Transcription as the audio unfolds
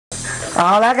เอ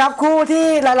าแล้วครับคู่ที่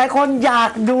หลายๆคนอยา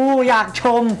กดูอยากช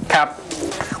มครับ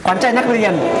ขวัญใจนักเรีย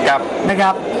นครับนะค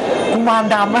รับกุมาร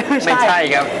ดำไม่ใช่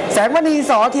ครับแสงมณี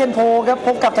ส.เทียนโพครับพ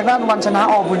บกับทางด้านวันชนะ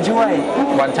อบุญช่วย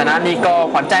วันชนะนี่ก็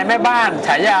ขวัญใจแม่บ้านฉ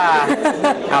ายา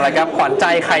อะไรครับขวัญใจ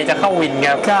ใครจะเข้าวินค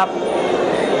รับครับ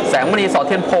แสงมณีส.เ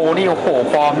ทียนโพนี่โอ้โห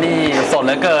ฟอร์มนี่สดเห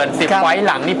ลือเกิน10ไฟล์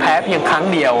หลังนี่แพ้เพียงครั้ง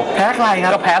เดียวแพ้ใครครั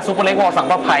บก็แพ้ซุปเปอร์เล็กวอลสัง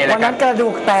ประภัยเลยครับวันนั้นกระดู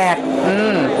กแตก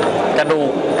กระดู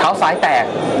กเท้าซ้ายแตก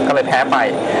ก็เลยแพ้ไป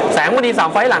แสงมณี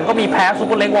3ไฟล์หลังก็มีแพ้ซุปเ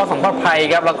ปอร์เล็กวอลสังประภัย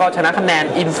ครับแล้วก็ชนะคะแนน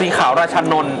อินทรีขาวราชา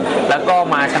นนท์แล้วก็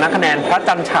มาชนะคะแนนพระ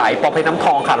จันทร์ฉายปอเพชรน้ำท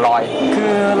องขาดลอยคื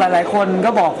อหลายๆคนก็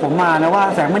บอกผมมานะว่า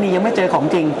แสงมณียังไม่เจอของ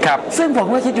จริงครับซึ่งผม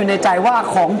ก็คิดอยู่ในใจว่า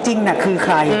ของจริงน่ะคือใค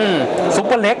รซุปเ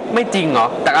ปอร์เล็กไม่จริงเหรอ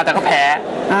แต่อาจจะก็แพ้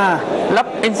แล้ว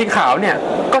อินทรีขาวเนี่ย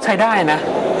ก็ใช้ได้นะ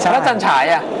พระจันทร์ฉาย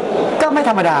ก็ไม่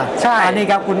ธรรมดาใช่อันนี้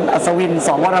ครับคุณอัศวิน ส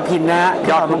วรพินนะฮะ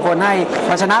ยอดมงคลให้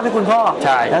มาชนะเป็นคุณพ่อใ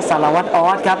ช่และสารวัตรออ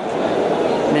สครับ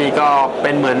นี่ก็เ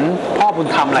ป็นเหมือนพ่อบุญ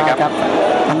ธรรมเลยครับ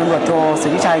พันตำรวจโทสิ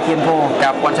ทธิชัยเทียนโพ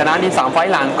กับวันชนะนี่3ไฟ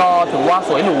ล์หลังก็ถือว่าส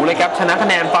วยหรูเลยครับชนะคะ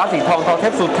แนนฟ้าสีทองทอเท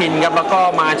พสุทินครับแล้วก็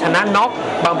มาชนะน็อก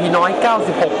บางพีน้อย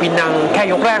96ปีนังแค่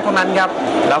ยกแรกเท่านั้นครับ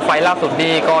แล้วไฟล์ล่าสุด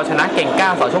นี่ก็ชนะเก่งกล้า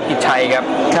สอโชคกิจชัยครับ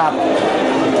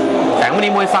แสงมณี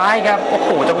มวยซ้ายครับโอ้โห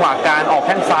จังหวะการออกแ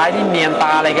ข้งซ้ายที่เนียนต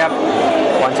าเลยครับ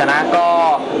วันชนะก็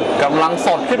กำลังส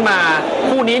ดขึ้นมา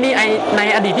คู่นี้นี่ใน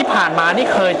อดีตที่ผ่านมานี่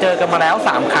เคยเจอกันมาแล้ว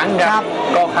3ครั้งครับ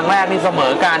ก็ครั้งแรกนี่เสม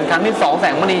อกันครั้งที่2แส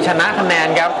งมณีชนะคะแนน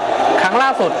ครับครั้งล่า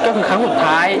สุดก็คือครั้งสุด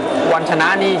ท้ายวันชนะ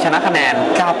นี่ชนะคะแนน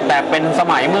แต่เป็นส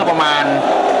มัยเมื่อประมาณ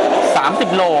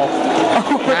30 โล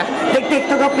นะเด็กๆ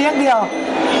ตัวกระเปียกเดียว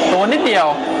ตัวนิดเดียว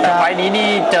แต่ไฟนี้นี่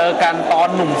เจอกันตอน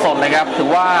หนุ่มสดเลยครับถือ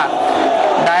ว่า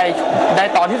ได้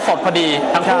ตอนที่สดพอดี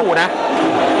ทั้งคู่นะ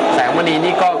แสงมณี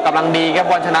นี่ก็กำลังดีครับ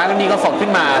วันชนะนี่ก็สดขึ้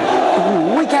นมาโอ้โห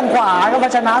แข้งขวาก็วั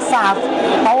นชนะสาด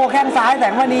โตแข้งซ้ายแส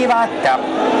งมณีไปครับ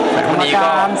แสงมณีก็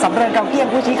สำเร็จกับเกี้ยง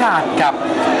ผู้ชี้ขาดครับ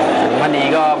แสงมณี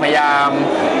ก็พยายาม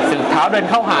สืบเท้าเดิน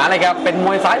เข้าหาเลยครับเป็นม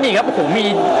วยซ้ายนี่ครับโอ้โหมี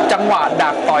จังหวะดั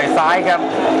กต่อยซ้ายครับ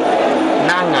ห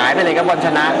น้าหงายไปเลยครับวันช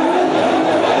นะ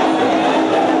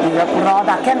นี่ครับรอ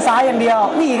ดักแข้งซ้ายอย่างเดียว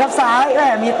นี่ครับซ้าย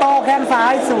มีโต้แข้งซ้า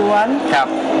ยสวนครับ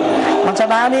วันช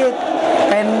นะนี่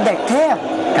เป็นเด็กเทพ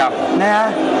ครับนะฮะ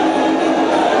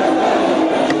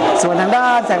ส่วนทางด้า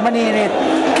นแสงมณีนี่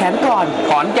แขนก่อน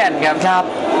ขอนแก่นครับ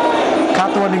ค่า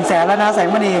ตัว100,000แล้วนะแสง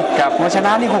มณีครับวันชน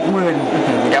ะนี่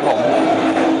60,000ครับผม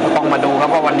ต้องมาดูครับ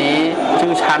ว่าวันนี้ชื่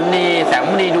อชั้นนี่แสง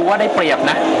มณีดูว่าได้เปรียบ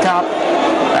นะครับ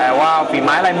แต่ว่าฝีไ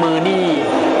ม้ลายมือนี่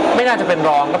ไม่น่าจะเป็นร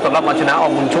องก็สำหรับวันชนะอ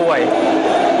บุญช่วย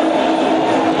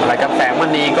อะไรครับแสงม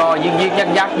ณีก็ยึก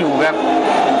ยักอยู่ครับ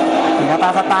นี่ครับตา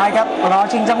สไตล์ครับรอ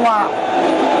ชิงจังหวะ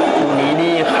คู่นี้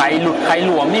นี่ใครหลุดใครห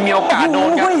ลวมนี่มีโอกาสโด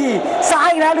นครับซ้า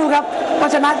ยแล้วดูครับวัน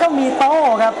ชนะก็มีโต้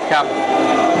ครับ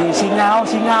นี่ชิงเงา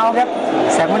ครับ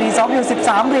แสงมณีซ้อมอยู่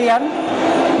13 เหรียญ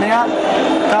นะครับ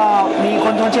ก็มีค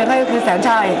นชวนเชียร์ให้ก็คือแสน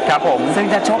ชัยครับผมซึ่ง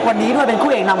จะชกวันนี้ด้วยเป็น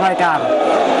คู่เอกนำรายการ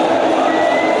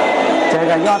เจอ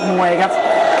กับยอดมวยครับ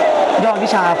ยอดวิ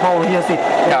ชาโพเฮียสิทธิ์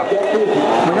ครับ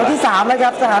หมดยกที่3แล้วค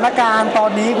รับสถานการณ์ตอน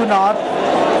นี้คุณน็อต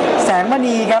แสงม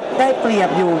ณีครับได้เปรียบ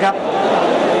อยู่ครับ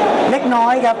เล็กน้อ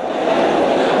ยครับ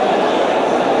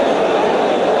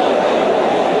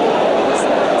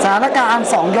สถานการณ์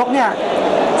2 ยกเนี่ย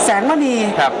แสงมณี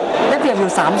ได้เปรียบอ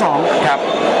ยู่ 3-2ครับ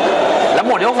แล้ว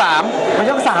หมดยก3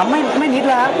ยก3ไม่นิด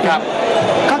แล้วครับ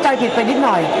เข้าใจผิดไปนิดห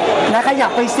น่อยนะขยั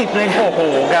บไป10เลยโอ้โห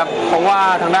ครับเพราะว่า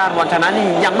ทางด้านวันชนะนี่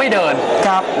ยังไม่เดินค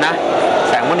รับนะ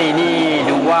แสงมณีนี่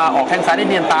ดูว่าออกแข้งซ้ายได้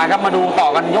เนียนตาครับมาดูต่อ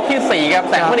กันยกที่4ครับ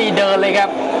แสงมณีเดินเลยครับ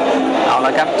เอาล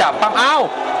ะครับจับปั๊มเอ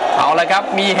าละครับ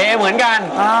มีเฮเหมือนกัน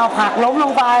ผลักล้มล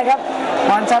งไปครับ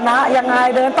วันชนะยังไง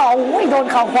เดินต่ออุ้ยโดน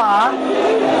เข่าขวา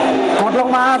กดลง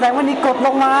มาแสงมณีกดล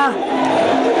งมา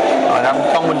เอาละครับ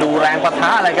ต้องมาดูแรงปะท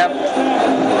ะเลยครับ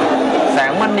แส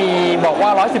งมณีบอกว่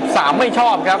า113ไม่ชอ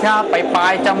บครับไปปลา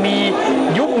ยจะมี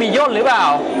ยุบมีย่นหรือเปล่า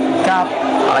ครับ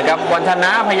เอาละครับวันชน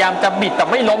ะพยายามจะบิดแต่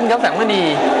ไม่ล้มครับแสงมณี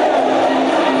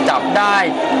จับได้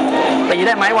ตีไ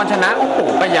ด้ไหมวันชนะโอ้โห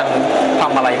ก็ยังท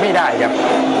ำอะไรไม่ได้ครับ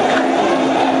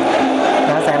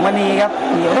แสงมณีครับ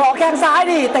รอแข้งซ้าย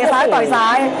ดิเตะซ้ายต่อยซ้า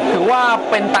ยถือว่า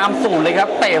เป็นตามสูตรเลยครับ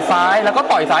เตะซ้ายแล้วก็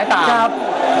ต่อยซ้ายตามครับ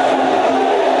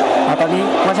ตอนนี้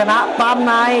วันชนะปั๊ม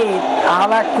ในเอา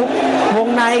ละคุกวง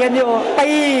ในกันอยู่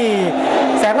ตี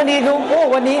แสงมณีดูโอ้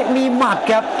วันนี้มีหมัด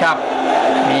ครับ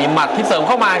มีหมัดที่เสริมเ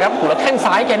ข้ามาครับแล้วแข้ง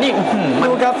ซ้ายแกนี่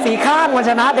ดูครับสีข้างวัน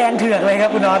ชนะแดงเถือกเลยครับ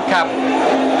คุณน็อตครับ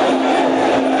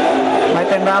ไม่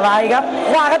เป็นอะไรครับ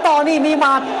ขวากันต่อนี่มีห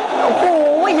มัดโอ้โห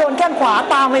โยนแข้งขวา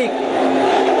ตามอีก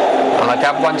เอาละค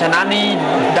รับวันชนะนี่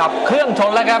ดับเครื่องช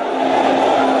นแล้วครับ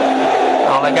เ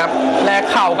อาละครับแลก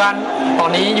เข่ากันตอน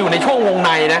นี้อยู่ในช่วงวงใ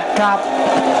นนะครับ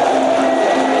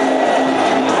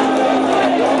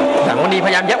ณีพ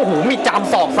ยายามแยกโอ้โหมีจาม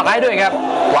ศอกซ้ายด้วยครับ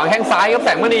วางแข้งซ้ายครับแส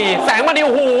งมณีโ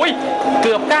อ้โหเ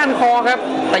กือบก้านคอครับ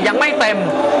แต่ยังไม่เต็ม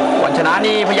วันชนะ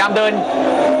นี่พยายามเดิน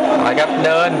อะไรครับเ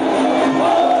ดิน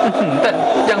แต่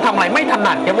ยังทำอะไรไม่ถ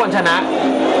นัดครับวันชนะ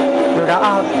ดูครับ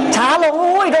ช้าลง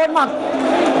อุ้ยโดนหมัด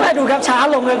ไม่ดูครับช้า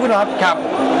ลงเลยคุณหรอครับ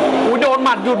อุ้ยโดนห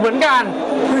มัดหยุดเหมือนกัน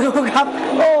ดูครับ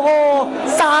โอ้โห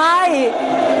ซ้าย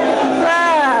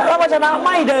แล้ววันชนะไ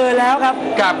ม่เดินแล้วครับ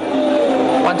กับ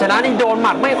วันชนะนี่โดนห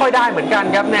มัดไม่ค่อยได้เหมือนกัน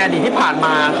ครับในอดีตที่ผ่านม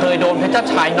าเคยโดนเพชร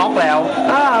ชัยน็อกแล้ว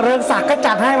เรืองศักดิ์ก็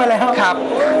จัดให้มาแล้วครับ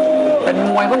เป็นม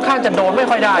วยค่อนข้างจะโดนไม่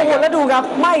ค่อยได้แล้วดูครับ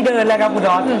ไม่เดินเลยครับคุณด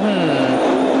อน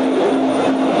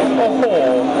โอ้โห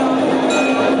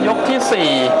ยกที่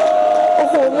4โอ้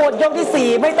โหหมดยกที่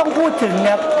4ไม่ต้องพูดถึง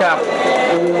ครับ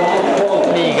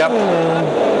นี่ครับ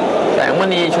แสงม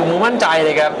ณีชูมือมั่นใจเล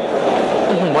ยครับ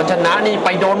วันชนะนี่ไป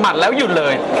โดนหมัดแล้วหยุดเล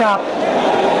ยครับ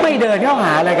ไม่เดินเข้าห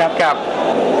าเลยครับ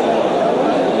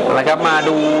อะไรครับมา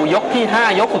ดูยกที่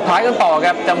5ยกสุดท้ายกันต่อค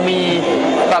รับจะมี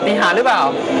ปาฏิหาริย์หรือเปล่า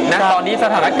นะตอนนี้ส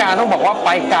ถานการณ์ต้องบอกว่าไป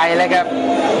ไกลเลยครับ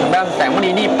ด้านแสงมณี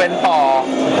นี่เป็นต่อ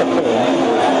โอ้โห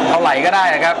เท่าไหร่ก็ได้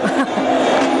ครับ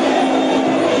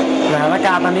สถานก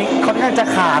ารณ์ตอนนี้ค่อนข้างจะ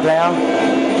ขาดแล้ว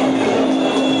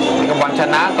วันช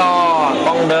นะก็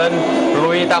ต้องเดิน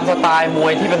ลุยตามสไตล์มว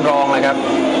ยที่เป็นรองเลยครับ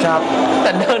แ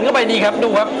ต่เดินเข้าไปดีครับดู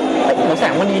ครับโอ้โหแส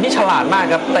งมณีนี่ฉลาดมาก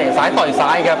ครับเตะซ้ายต่อยซ้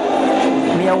ายครับ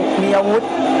มีอาวุธ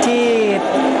ที่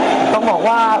ต้องบอก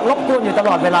ว่ารบกวนอยู่ตล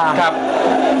อดเวลาครับ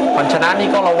วันชนะนี่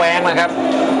ก็ระแวงนะครับ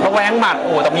ระแวงหมัดโ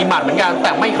อ้แต่มีหมัดเหมือนกันแ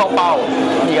ต่ไม่เข้าเป้า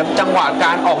นี่ครับจังหวะก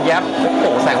ารออกยับโอ้โห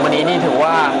แสงมณีนี่ถือ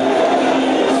ว่า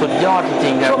สุดยอดจ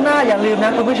ริงๆครับช่วงหน้าอย่าลืมน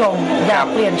ะคุณผู้ชมอย่า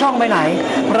เปลี่ยนช่องไปไหน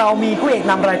เรามีคู่เอก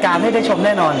นำรายการให้ได้ชมแ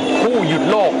น่นอนคู่หยุด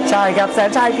โลกใช่ครับแสน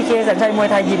ชัยพีเคแสนชัยมวย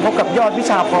ไทยยิมพบกับยอดวิ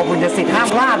ชาพอบุญยศิษฐ์ห้าม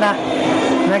พลาด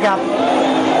นะครับ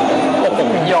โอ้ผ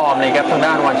มยอมเลยครับทาง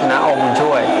ด้านวันชนะอบุญ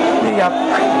ช่วยนี่ครับ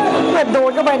โด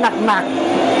นก็ไปหนั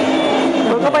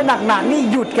กนี่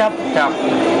หยุดครับ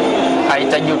ใคร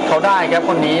จะหยุดเขาได้ครับ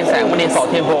คนนี้แสงมณีสอ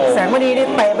เทียนโพแสงมณีนี่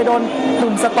เตะไปโดน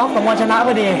ปุ่มสต็อกของวันชนะพ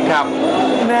อดีครับ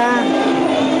นะ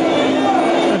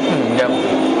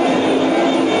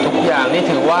ทุกอย่างนี่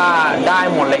ถือว่าได้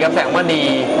หมดเลยครับแสงมณี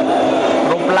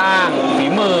รูปร่างฝี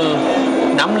มือ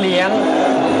น้ำเลี้ยง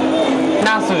ห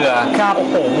น้าเสือครับโอ้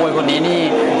โหมวยคนนี้นี่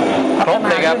ครบ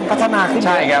เลยครับพัฒนาขึ้นใ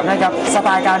ช่ครับนะครับสไต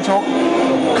ล์การชก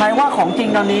ใครว่าของจริง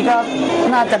ตอนนี้ก็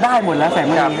น่าจะได้หมดแล้วแสง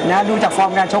มณีนะดูจากฟอร์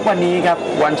มการชกวันนี้ครับ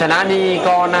วันชนะนี่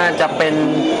ก็น่าจะเป็น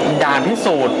ด่านพิ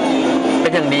สูจน์เป็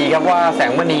นอย่างดีครับว่าแส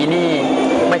งมณีนี่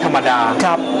ไม่ธรรมดาค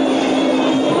รับ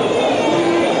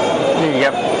นี่ค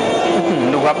รับ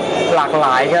ดูครับหลากหล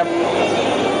ายครับ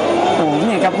โอ้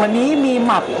นี่ครับวันนี้มีห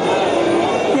มัด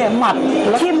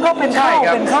ทิ่มก็เป็นเ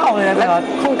ข้าเลยนะครับ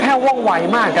คล่องแคล่วว่องไว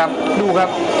มากครับดูครับ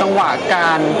จังหวะกา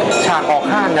รฉากออก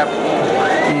ข้างครับ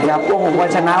นี่ครับโอ้โหวัน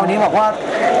ชนะวันนี้บอกว่า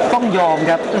ต้องยอม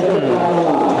ครับ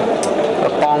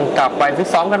ต้องกลับไปฟิต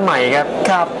ซ้อมกันใหม่ค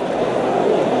รับ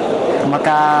กรรมก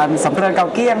ารสำเร็จเก่า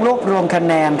เกี้ยงรวบรวมคะ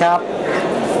แนนครับ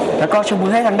แล้วก็ชูมื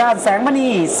อให้ทางด้านแสงมณี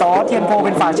สอเทียนโพเ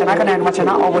ป็นฝ่ายชนะคะแนนวัชน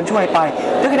ะอบุญช่วยไป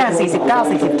ด้วยคะแนน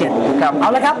49-47ครับเอา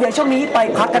ละครับเดี๋ยวช่วงนี้ไป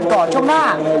พักกันก่อนช่วงหน้า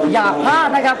อย่าพลาด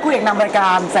นะครับคู่เอกนำรายกา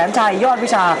รแสนชัยยอดวิ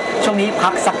ชาช่วงนี้พั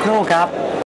กสักครู่ครับ